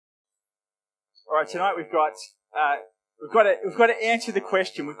All right, tonight we've got to answer the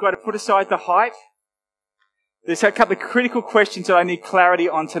question. We've got to put aside the hype. There's a couple of critical questions that I need clarity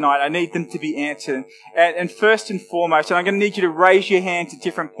on tonight. I need them to be answered. And first and foremost, and I'm going to need you to raise your hand at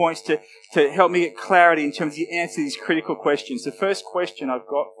different points to help me get clarity in terms of the answer to these critical questions. The first question I've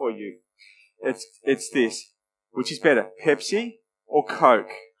got for you, it's this. Which is better, Pepsi or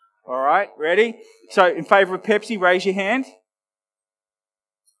Coke? All right, ready? So, in favour of Pepsi, raise your hand.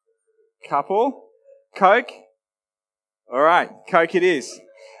 Couple. Coke? All right, Coke it is.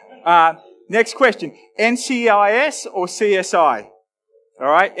 Next question, NCIS or CSI? All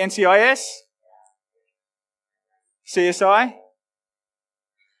right, NCIS? CSI?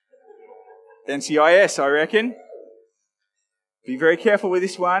 NCIS, I reckon. Be very careful with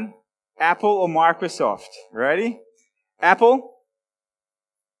this one. Apple or Microsoft? Ready? Apple?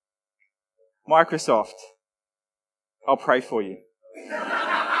 Microsoft. I'll pray for you.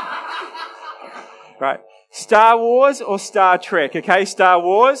 Right. Star Wars or Star Trek? Okay, Star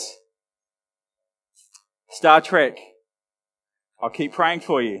Wars. Star Trek. I'll keep praying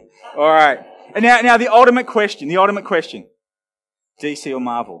for you. All right. And now the ultimate question. DC or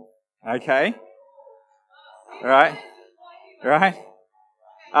Marvel? Okay. All right.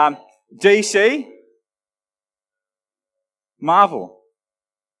 DC. Marvel.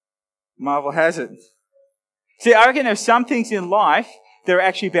 Marvel has it. See, I reckon there's some things in life that are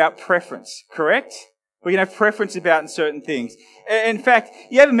actually about preference, correct? We can have preference about certain things. In fact,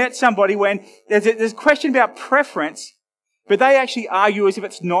 you ever met somebody when there's a question about preference, but they actually argue as if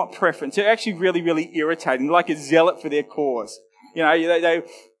it's not preference. They're actually really, really irritating, like a zealot for their cause. You know,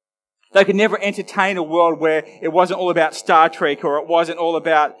 they could never entertain a world where it wasn't all about Star Trek or it wasn't all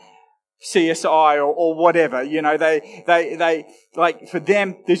about CSI or whatever. You know, they like, for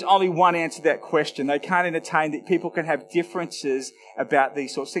them, there's only one answer to that question. They can't entertain that people can have differences about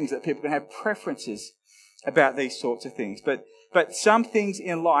these sorts of things, that people can have preferences about these sorts of things. But some things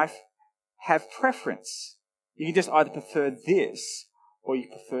in life have preference. You can just either prefer this or you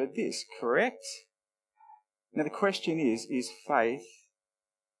prefer this, correct? Now the question is faith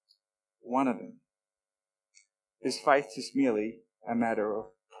one of them? Is faith just merely a matter of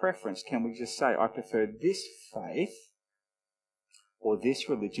preference? Can we just say, I prefer this faith or this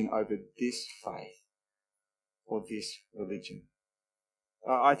religion over this faith or this religion?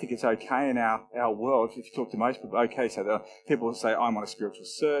 I think it's okay in our world, if you talk to most people, okay, so people will say, I'm on a spiritual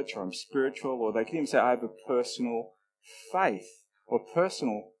search, or I'm spiritual, or they can even say, I have a personal faith or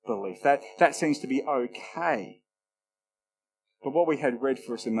personal belief. That seems to be okay. But what we had read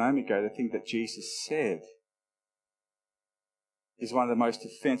for us a moment ago, the thing that Jesus said, is one of the most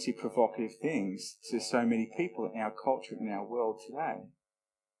offensive, provocative things to so many people in our culture, in our world today.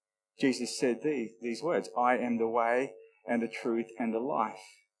 Jesus said these words, I am the way and the truth and the life.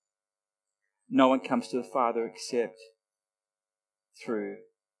 No one comes to the Father except through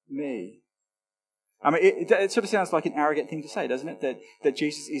me. I mean, it sort of sounds like an arrogant thing to say, doesn't it? That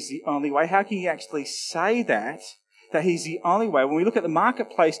Jesus is the only way. How can you actually say that he's the only way? When we look at the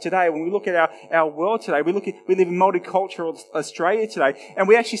marketplace today, when we look at our world today, we live in multicultural Australia today, and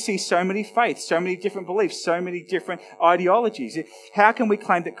we actually see so many faiths, so many different beliefs, so many different ideologies. How can we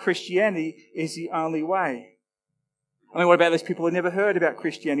claim that Christianity is the only way? I mean, what about those people who never heard about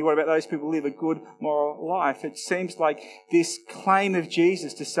Christianity? What about those people who live a good moral life? It seems like this claim of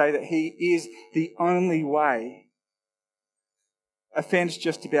Jesus to say that he is the only way offends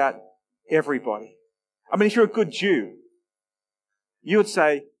just about everybody. I mean, if you're a good Jew, you would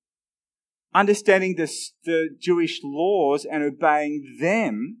say, understanding the Jewish laws and obeying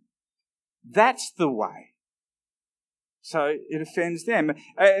them, that's the way. So it offends them.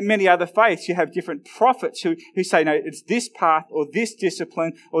 In many other faiths, you have different prophets who say, no, it's this path or this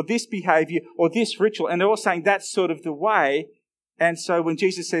discipline or this behavior or this ritual. And they're all saying that's sort of the way. And so when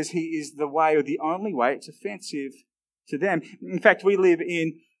Jesus says he is the way or the only way, it's offensive to them. In fact, we live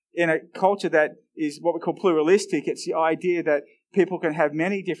in a culture that is what we call pluralistic. It's the idea that people can have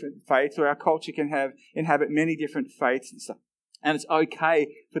many different faiths, or our culture can inhabit many different faiths and stuff. And it's okay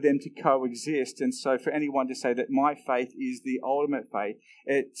for them to coexist. And so for anyone to say that my faith is the ultimate faith,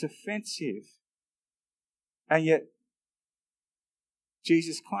 it's offensive. And yet,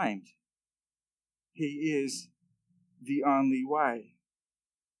 Jesus claimed he is the only way.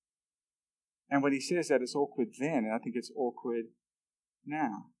 And when he says that, it's awkward then, and I think it's awkward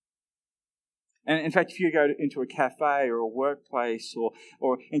now. And in fact, if you go into a cafe or a workplace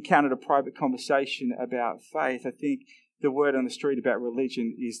or encountered a private conversation about faith, I think the word on the street about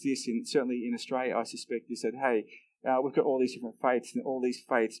religion is this, and certainly in Australia, I suspect, is that, hey, we've got all these different faiths, and all these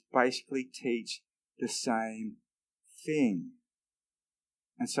faiths basically teach the same thing.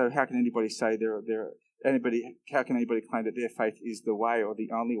 And so how can anybody say how can anybody claim that their faith is the way or the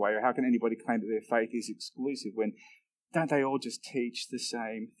only way? Or how can anybody claim that their faith is exclusive when don't they all just teach the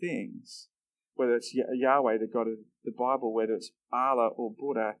same things? Whether it's Yahweh, the God of the Bible, whether it's Allah or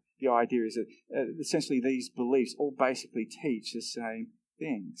Buddha, the idea is that essentially these beliefs all basically teach the same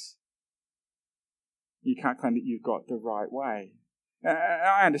things. You can't claim that you've got the right way.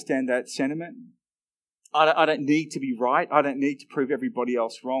 I understand that sentiment. I don't need to be right. I don't need to prove everybody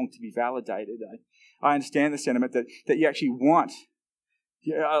else wrong to be validated. I understand the sentiment that you actually want.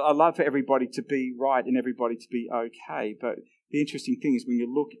 I love for everybody to be right and everybody to be okay. But the interesting thing is when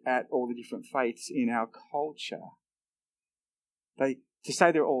you look at all the different faiths in our culture, to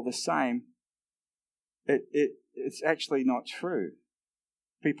say they're all the same, it's actually not true.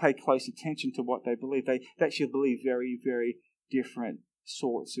 If we pay close attention to what they believe, they actually believe very, very different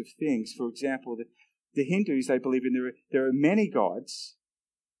sorts of things. For example, the Hindus, they believe there are many gods,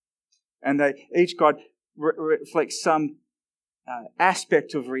 and each god reflects some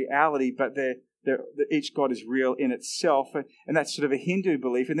aspect of reality, but each god is real in itself, and that's sort of a Hindu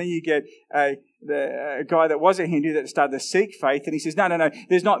belief. And then you get a guy that was a Hindu that started the Sikh faith, and he says, no,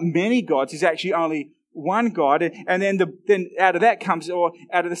 there's not many gods. There's actually only one God, and then out of that comes, or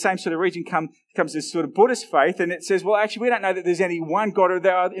out of the same sort of region comes this sort of Buddhist faith, and it says, well, actually, we don't know that there's any one God,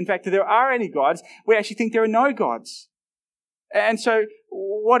 or in fact, that there are any gods. We actually think there are no gods. And so,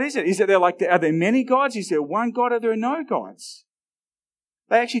 what is it? Is it are there many gods? Is there one God, or there are no gods?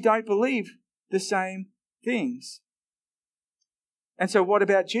 They actually don't believe the same things. And so, what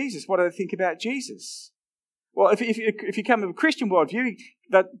about Jesus? What do they think about Jesus? Well, if you come to a Christian worldview,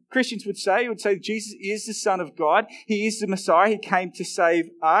 that Christians would say Jesus is the Son of God. He is the Messiah. He came to save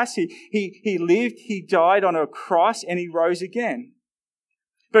us. He lived, he died on a cross, and he rose again.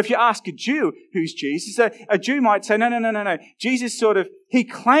 But if you ask a Jew who's Jesus, a Jew might say, no. Jesus he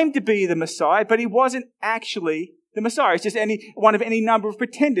claimed to be the Messiah, but he wasn't actually the Messiah. It's just one of any number of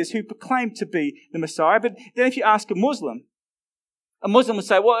pretenders who proclaimed to be the Messiah. But then if you ask a Muslim would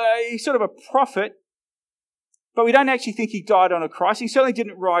say, well, he's sort of a prophet, but we don't actually think he died on a cross. He certainly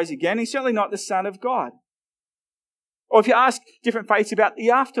didn't rise again. He's certainly not the Son of God. Or if you ask different faiths about the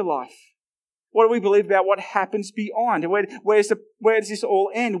afterlife, what do we believe about what happens beyond? Where does this all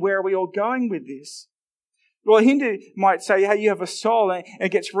end? Where are we all going with this? Well, a Hindu might say, hey, you have a soul and it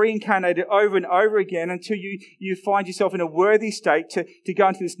gets reincarnated over and over again until you find yourself in a worthy state to go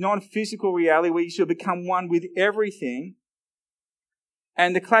into this non-physical reality where you shall become one with everything.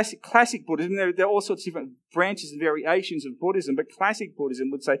 And the classic Buddhism, there are all sorts of different branches and variations of Buddhism, but classic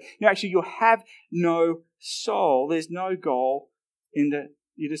Buddhism would say, actually you have no soul. There's no goal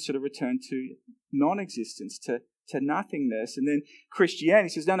you just sort of return to non-existence, to nothingness. And then Christianity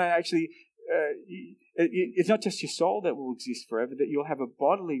says, no, actually, it's not just your soul that will exist forever, that you'll have a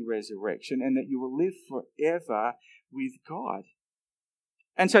bodily resurrection and that you will live forever with God.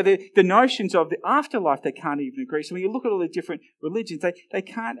 And so the notions of the afterlife, they can't even agree. So when you look at all the different religions, they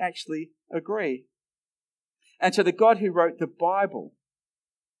can't actually agree. And so the God who wrote the Bible,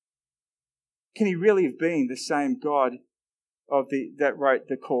 can he really have been the same God that wrote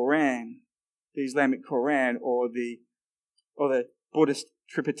the Quran, the Islamic Quran, or the Buddhist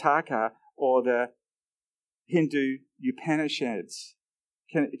Tripitaka, or the Hindu Upanishads?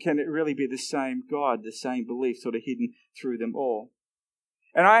 Can it really be the same God, the same belief sort of hidden through them all?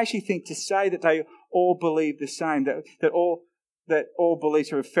 And I actually think to say that they all believe the same, that all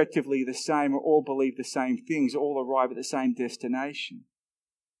beliefs are effectively the same, or all believe the same things, all arrive at the same destination,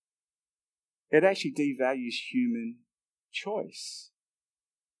 it actually devalues human choice.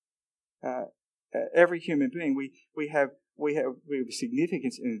 Every human being, we have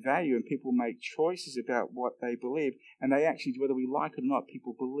significance and value, and people make choices about what they believe, and they actually, whether we like it or not,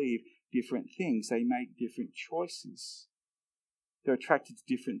 people believe different things. They make different choices. They're attracted to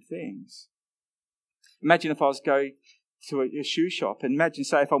different things. Imagine if I was going to a shoe shop, and imagine,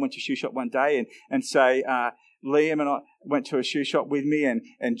 say, if I went to a shoe shop one day and say, Liam and I went to a shoe shop with me,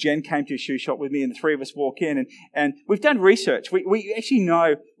 and Jen came to a shoe shop with me, and the three of us walk in, and we've done research. We actually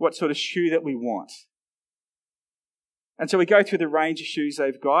know what sort of shoe that we want. And so we go through the range of shoes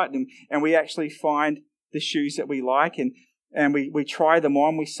they've got, and we actually find the shoes that we like, and we try them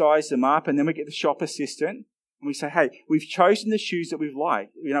on, we size them up, and then we get the shop assistant, and we say, hey, we've chosen the shoes that we've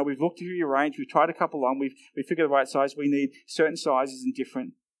liked. We've looked through your range, we've tried a couple on, we've figured the right size. We need certain sizes and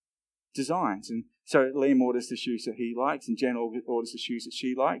different designs. And so Liam orders the shoes that he likes, and Jen orders the shoes that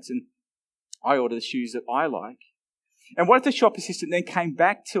she likes, and I order the shoes that I like. And what if the shop assistant then came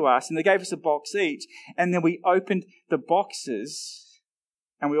back to us and they gave us a box each, and then we opened the boxes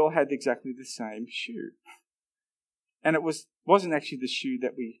and we all had exactly the same shoe? And it wasn't actually the shoe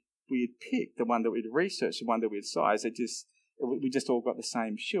that we had picked, the one that we'd researched, the one that we had sized. We just all got the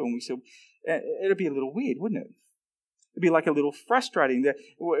same shoe. And we said, it'd be a little weird, wouldn't it? It'd be like a little frustrating.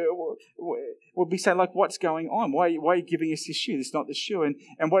 We'd be saying, like, what's going on? Why are you giving us this shoe? It's not the shoe.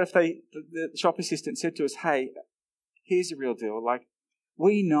 And what if the shop assistant said to us, hey, here's the real deal. Like,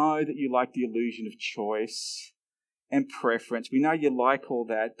 we know that you like the illusion of choice and preference. We know you like all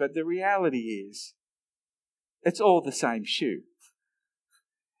that. But the reality is, it's all the same shoe.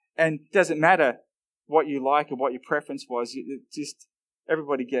 And it doesn't matter what you like or what your preference was. It just,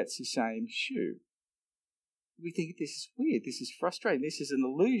 everybody gets the same shoe. We think this is weird. This is frustrating. This is an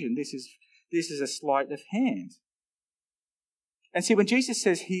illusion. This is a sleight of hand. And see, when Jesus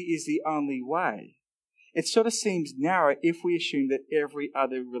says he is the only way, it sort of seems narrow if we assume that every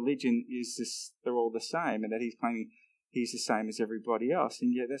other religion they're all the same, and that he's claiming he's the same as everybody else.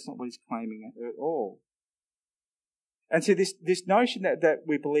 And yet that's not what he's claiming at all. And so this notion that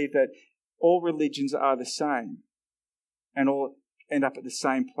we believe that all religions are the same and all end up at the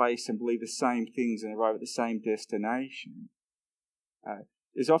same place and believe the same things and arrive at the same destination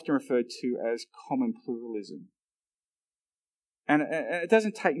is often referred to as common pluralism. And it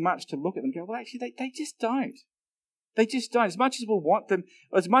doesn't take much to look at them and go, well, actually, they just don't. They just don't. As much as we'd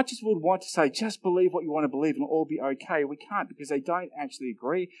want to say, just believe what you want to believe and it'll all be okay, we can't, because they don't actually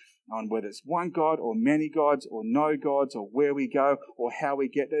agree on whether it's one God or many gods or no gods or where we go or how we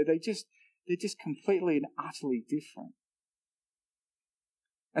get there. They're just completely and utterly different.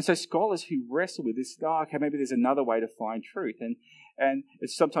 And so scholars who wrestle with this, okay, maybe there's another way to find truth. And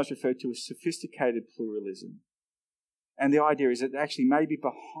it's sometimes referred to as sophisticated pluralism. And the idea is that actually maybe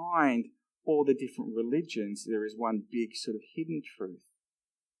behind all the different religions, there is one big sort of hidden truth.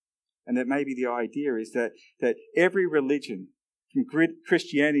 And that maybe the idea is that every religion, from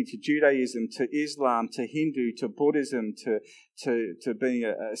Christianity to Judaism to Islam to Hindu to Buddhism to being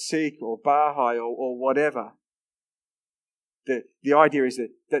a Sikh or Baha'i or whatever, the idea is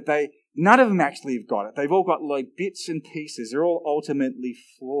that none of them actually have got it. They've all got like bits and pieces. They're all ultimately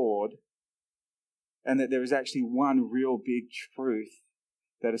flawed. And that there is actually one real big truth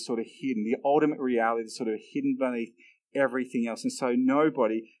that is sort of hidden. The ultimate reality is sort of hidden beneath everything else. And so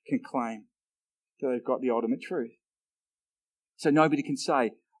nobody can claim that they've got the ultimate truth. So nobody can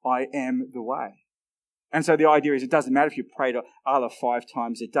say, I am the way. And so the idea is it doesn't matter if you pray to Allah 5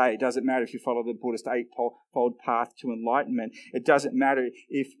 times a day. It doesn't matter if you follow the Buddhist 8-fold path to enlightenment. It doesn't matter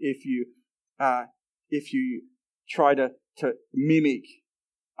if you try to mimic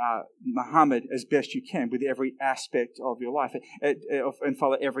Muhammad as best you can with every aspect of your life and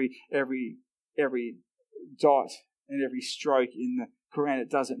follow every dot and every stroke in the Quran. It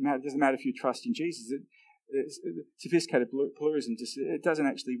doesn't matter. It doesn't matter if you trust in Jesus. Sophisticated pluralism it doesn't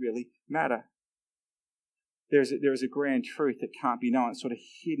actually really matter. There is a grand truth that can't be known. It's sort of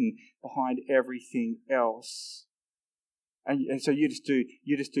hidden behind everything else. And so you just do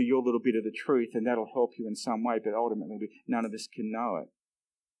your little bit of the truth, and that'll help you in some way. But ultimately, none of us can know it.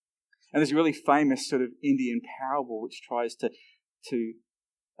 And there's a really famous sort of Indian parable which tries to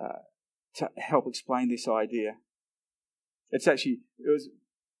help explain this idea. It was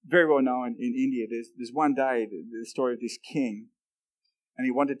very well known in India. There's one day the story of this king, and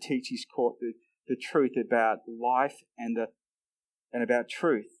he wanted to teach his court the truth about life and about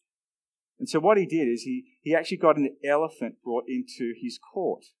truth. And so what he did is he actually got an elephant brought into his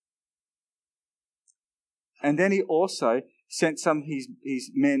court. And then he also sent some of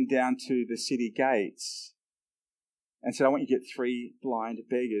his men down to the city gates and said, I want you to get 3 blind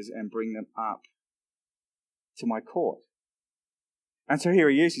beggars and bring them up to my court. And so here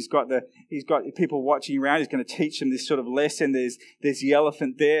he is. He's got people watching around. He's going to teach them this sort of lesson. There's the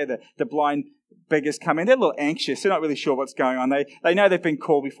elephant there. The blind beggars come in. They're a little anxious. They're not really sure what's going on. They know they've been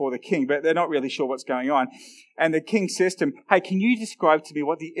called before the king, but they're not really sure what's going on. And the king says to them, hey, can you describe to me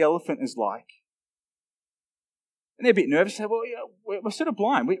what the elephant is like? And they're a bit nervous. They say, well, yeah, we're sort of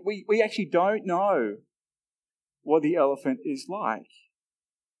blind. We actually don't know what the elephant is like.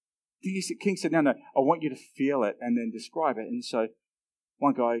 The king said, no, I want you to feel it and then describe it. And so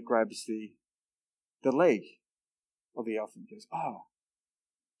one guy grabs the leg of the elephant and goes, oh,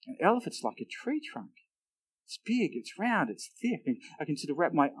 an elephant's like a tree trunk. It's big, it's round, it's thick, and I can sort of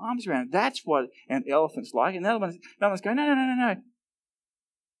wrap my arms around it. That's what an elephant's like. And the other one's going, no.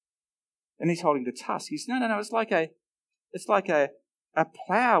 And he's holding the tusk. He's no. It's like a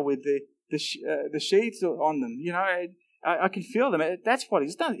plow with the sheaths on them. You know, I can feel them. That's what it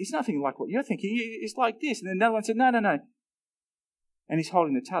is. It's nothing like what you're thinking. It's like this. And then another one said, no. And he's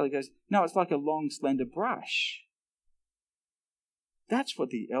holding the tail. He goes, no, it's like a long, slender brush. That's what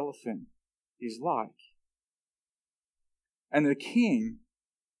the elephant is like. And the king,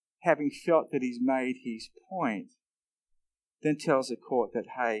 having felt that he's made his point, then tells the court that,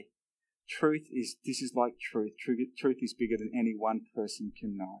 hey, this is like truth. Truth is bigger than any one person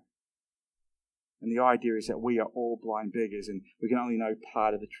can know. And the idea is that we are all blind beggars and we can only know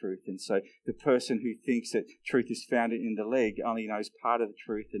part of the truth. And so the person who thinks that truth is found in the leg only knows part of the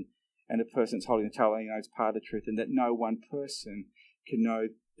truth, and the person that's holding the tail only knows part of the truth, and that no one person can know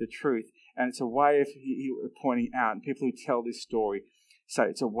the truth. And it's a way of pointing out, and people who tell this story say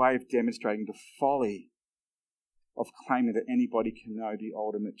it's a way of demonstrating the folly of claiming that anybody can know the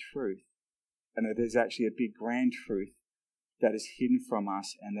ultimate truth, and that there's actually a big grand truth that is hidden from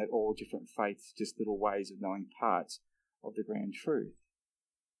us, and that all different faiths are just little ways of knowing parts of the grand truth.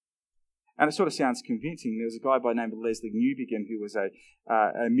 And it sort of sounds convincing. There was a guy by the name of Leslie Newbigin who was a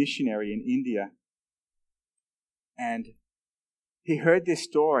missionary in India, and he heard this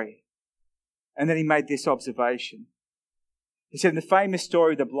story, and then he made this observation. He said, in the famous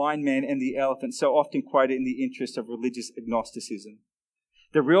story of the blind man and the elephant, so often quoted in the interest of religious agnosticism,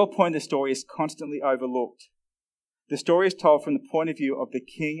 the real point of the story is constantly overlooked. The story is told from the point of view of the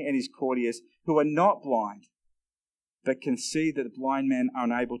king and his courtiers, who are not blind, but can see that the blind men are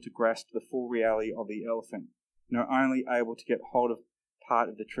unable to grasp the full reality of the elephant, and are only able to get hold of part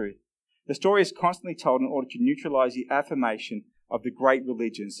of the truth. The story is constantly told in order to neutralize the affirmation of the great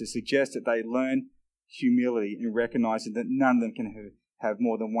religions, to suggest that they learn humility and recognizing that none of them can have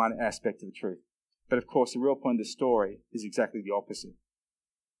more than one aspect of the truth. But of course, the real point of the story is exactly the opposite.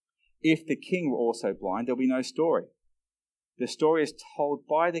 If the king were also blind, there'll be no story. The story is told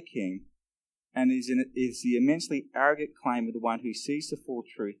by the king, and is the immensely arrogant claim of the one who sees the full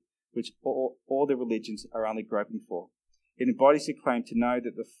truth, which all the religions are only groping for. It embodies the claim to know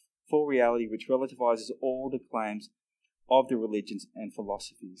that the full reality which relativizes all the claims of the religions and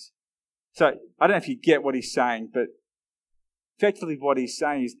philosophies. So, I don't know if you get what he's saying, but effectively what he's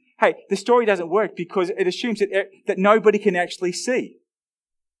saying is, hey, the story doesn't work because it assumes that nobody can actually see.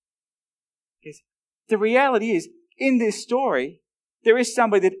 Because the reality is, in this story, there is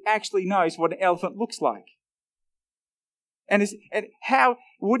somebody that actually knows what an elephant looks like. And how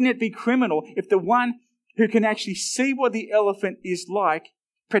wouldn't it be criminal if the one who can actually see what the elephant is like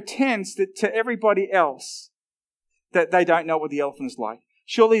pretends that to everybody else that they don't know what the elephant is like?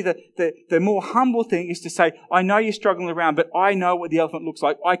 Surely the more humble thing is to say, I know you're struggling around, but I know what the elephant looks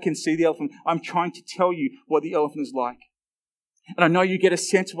like. I can see the elephant. I'm trying to tell you what the elephant is like. And I know you get a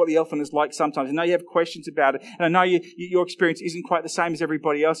sense of what the elephant is like sometimes. I know you have questions about it. And I know your experience isn't quite the same as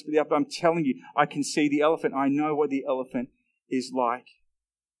everybody else. But I'm telling you, I can see the elephant. I know what the elephant is like.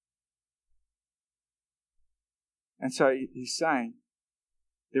 And so he's saying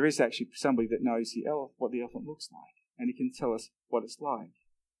there is actually somebody that knows what the elephant looks like. And he can tell us what it's like.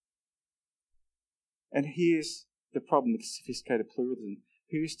 And here's the problem with sophisticated pluralism.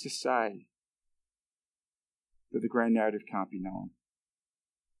 Who's to say that the grand narrative can't be known?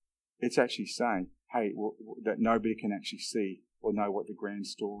 It's actually saying, hey, that nobody can actually see or know what the grand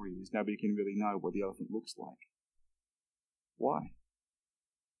story is. Nobody can really know what the elephant looks like. Why?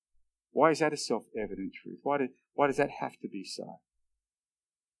 Why is that a self-evident truth? Why does that have to be so?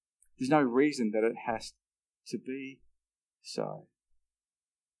 There's no reason that it has to be so.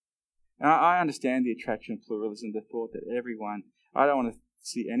 And I understand the attraction of pluralism, the thought that I don't want to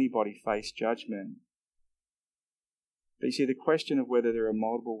see anybody face judgment. But you see, the question of whether there are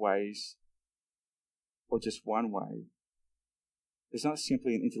multiple ways or just one way is not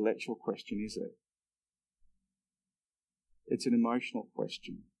simply an intellectual question, is it? It's an emotional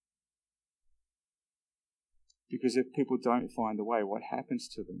question. Because if people don't find the way, what happens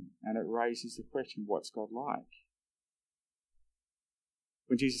to them? And it raises the question, what's God like?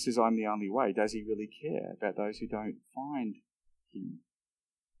 When Jesus says, I'm the only way, does he really care about those who don't find him?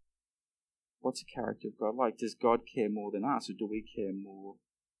 What's the character of God like? Does God care more than us, or do we care more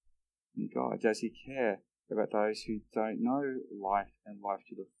than God? Does he care about those who don't know life and life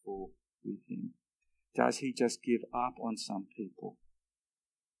to the full with him? Does he just give up on some people?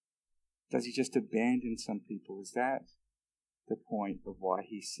 Does he just abandon some people? Is that the point of why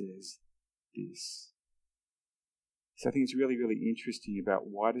he says this? So I think it's really, really interesting about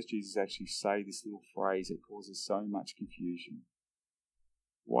why does Jesus actually say this little phrase that causes so much confusion?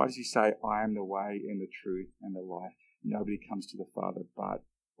 Why does he say, I am the way and the truth and the life? Nobody comes to the Father but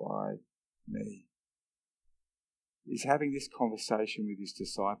by me. He's having this conversation with his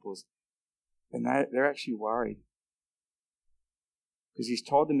disciples, and they're actually worried. Because he's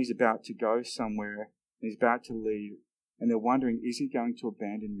told them he's about to go somewhere, and he's about to leave, and they're wondering, is he going to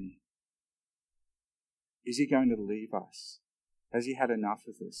abandon me? Is he going to leave us? Has he had enough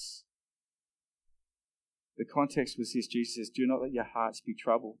of this? The context was this. Jesus says, do not let your hearts be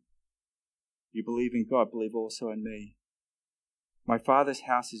troubled. You believe in God, believe also in me. My Father's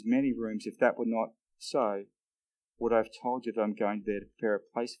house has many rooms. If that were not so, would I have told you that I'm going there to prepare a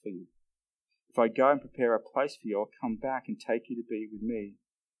place for you? If I go and prepare a place for you, I'll come back and take you to be with me,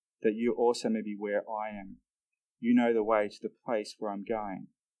 that you also may be where I am. You know the way to the place where I'm going.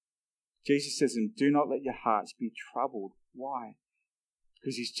 Jesus says, and do not let your hearts be troubled. Why?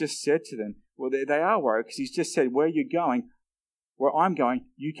 Because he's just said to them, well, they are worried because he's just said, where you're going, where I'm going,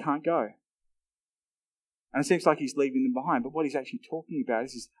 you can't go. And it seems like he's leaving them behind. But what he's actually talking about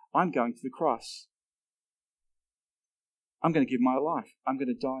is I'm going to the cross. I'm going to give my life. I'm going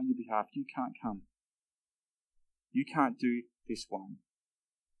to die on your behalf. You can't come. You can't do this one.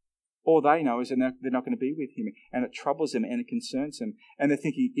 All they know is they're not going to be with him. And it troubles them and it concerns them. And they're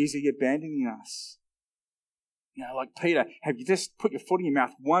thinking, is he abandoning us? You know, like Peter, have you just put your foot in your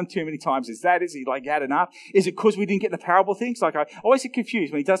mouth one too many times? Is he like had enough? Is it because we didn't get the parable things? Like I always get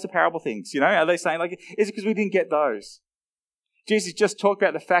confused when he does the parable things. You know, are they saying like, is it because we didn't get those? Jesus just talked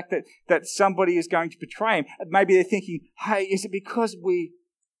about the fact that somebody is going to betray him. Maybe they're thinking, hey, is it because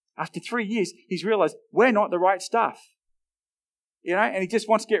after 3 years, he's realized we're not the right stuff? You know, and he just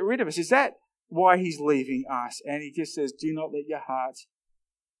wants to get rid of us. Is that why he's leaving us? And he just says, do not let your hearts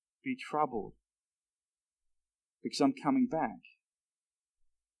be troubled, because I'm coming back.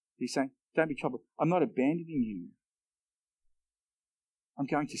 He's saying, don't be troubled. I'm not abandoning you. I'm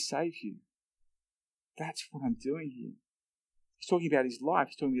going to save you. That's what I'm doing here. He's talking about his life.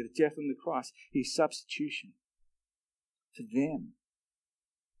 He's talking about the death on the cross, his substitution for them,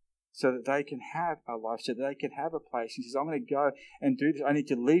 so that they can have a life, so that they can have a place. He says, I'm going to go and do this. I need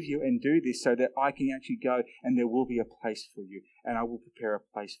to leave you and do this so that I can actually go and there will be a place for you. And I will prepare a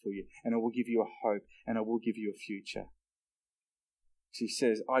place for you. And I will give you a hope. And I will give you a future. So he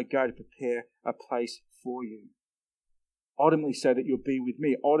says, I go to prepare a place for you. Ultimately so that you'll be with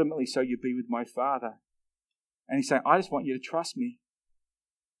me. Ultimately so you'll be with my Father. And he's saying, I just want you to trust me.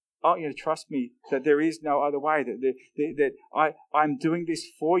 I want you to trust me that there is no other way, that I'm doing this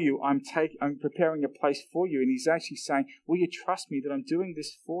for you. I'm preparing a place for you. And he's actually saying, will you trust me that I'm doing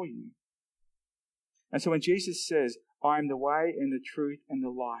this for you? And so when Jesus says, I am the way and the truth and the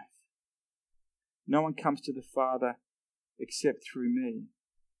life, no one comes to the Father except through me.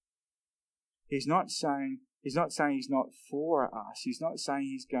 He's not saying he's not for us. He's not saying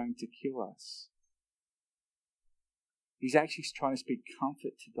he's going to kill us. He's actually trying to speak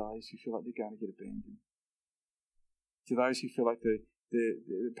comfort to those who feel like they're going to get abandoned. To those who feel like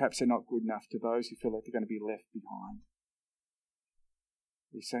perhaps they're not good enough. To those who feel like they're going to be left behind.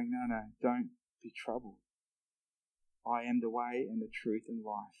 He's saying, no, don't be troubled. I am the way and the truth and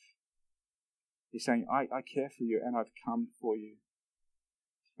life. He's saying, I care for you and I've come for you.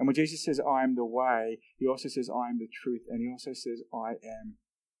 And when Jesus says, I am the way, he also says, I am the truth. And he also says, I am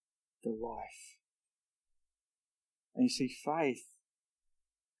the life. And you see, faith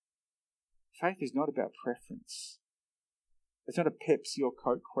is not about preference. It's not a Pepsi or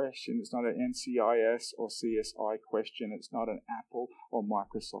Coke question. It's not an NCIS or CSI question. It's not an Apple or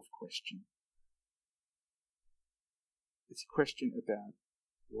Microsoft question. It's a question about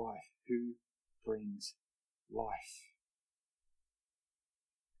life. Who brings life?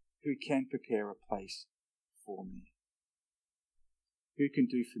 Who can prepare a place for me? Who can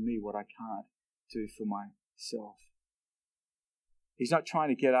do for me what I can't do for myself? He's not trying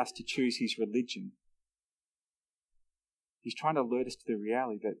to get us to choose his religion. He's trying to alert us to the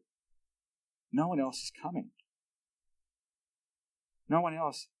reality that no one else is coming. No one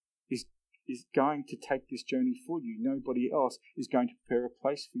else is going to take this journey for you. Nobody else is going to prepare a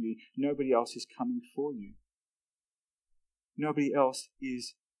place for you. Nobody else is coming for you. Nobody else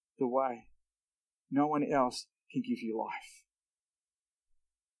is the way. No one else can give you life.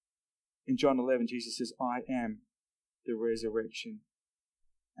 In John 11, Jesus says, I am the resurrection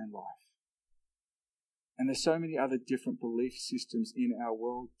and life. And there's so many other different belief systems in our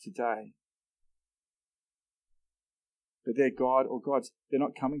world today. But they're God or gods. They're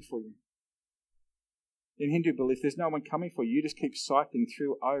not coming for you. In Hindu belief, there's no one coming for you. You just keep cycling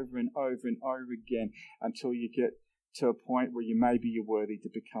through over and over and over again until you get to a point where maybe you're worthy to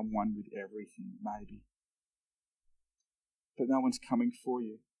become one with everything. Maybe. But no one's coming for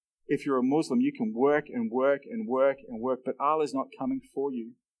you. If you're a Muslim, you can work and work and work and work, but Allah's not coming for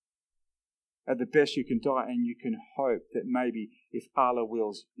you. At the best, you can die and you can hope that maybe if Allah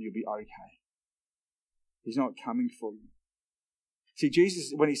wills, you'll be okay. He's not coming for you. See,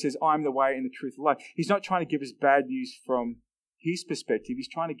 Jesus, when he says, I'm the way and the truth and life, he's not trying to give us bad news from his perspective. He's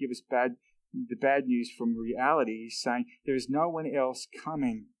trying to give us the bad news from reality. He's saying there is no one else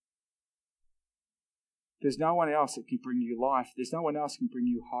coming. There's no one else that can bring you life. There's no one else that can bring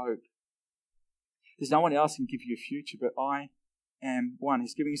you hope. There's no one else that can give you a future, but I am one.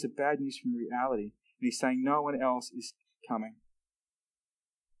 He's giving us the bad news from reality. And he's saying no one else is coming.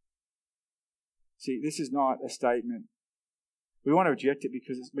 See, this is not a statement. We want to reject it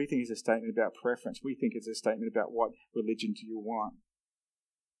because we think it's a statement about preference. We think it's a statement about what religion do you want.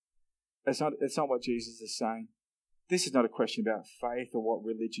 It's not what Jesus is saying. This is not a question about faith or what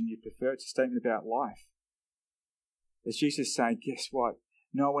religion you prefer. It's a statement about life. As Jesus is saying, guess what?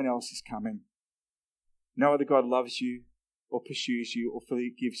 No one else is coming. No other God loves you or pursues you or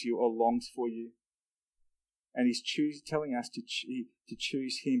forgives you or longs for you. And he's telling us to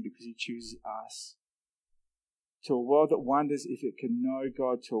choose him because he chooses us. To a world that wonders if it can know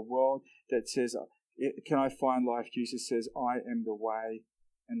God, to a world that says, can I find life? Jesus says, I am the way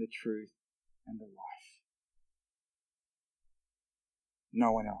and the truth and the life.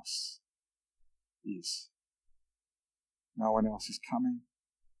 No one else is. No one else is coming.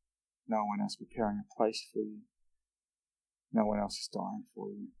 No one else preparing a place for you. No one else is dying for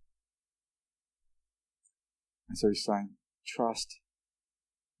you. And so he's saying, trust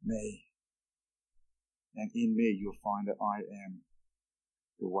me. And in me you'll find that I am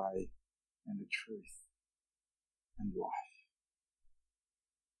the way and the truth and life.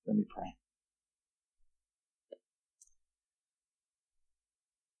 Let me pray.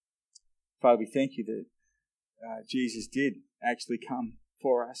 Father, we thank you that Jesus did actually come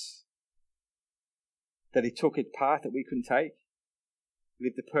for us. That he took a path that we couldn't take. He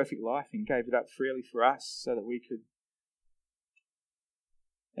lived a perfect life and gave it up freely for us so that we could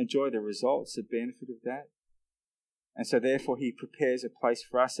enjoy the results, the benefit of that. And so therefore he prepares a place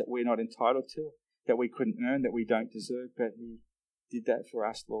for us that we're not entitled to, that we couldn't earn, that we don't deserve, but he did that for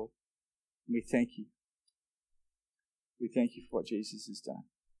us, Lord. And we thank you. We thank you for what Jesus has done.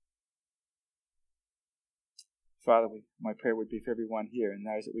 Father, my prayer would be for everyone here and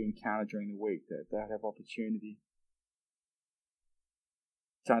those that we encounter during the week, that they'll have opportunity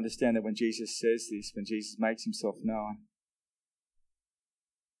to understand that when Jesus says this, when Jesus makes himself known,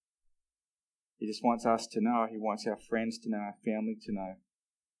 he just wants us to know. He wants our friends to know, our family to know,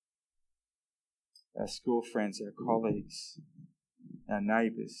 our school friends, our colleagues, our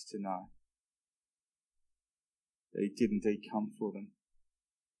neighbours to know that he did indeed come for them,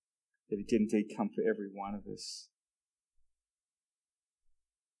 that he did indeed come for every one of us,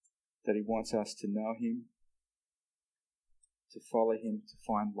 that he wants us to know him, to follow him, to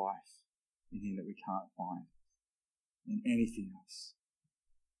find life in him that we can't find in anything else.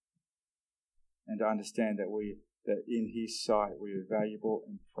 And to understand that in his sight we are valuable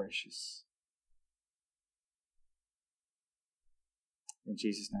and precious. In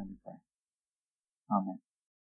Jesus' name we pray. Amen.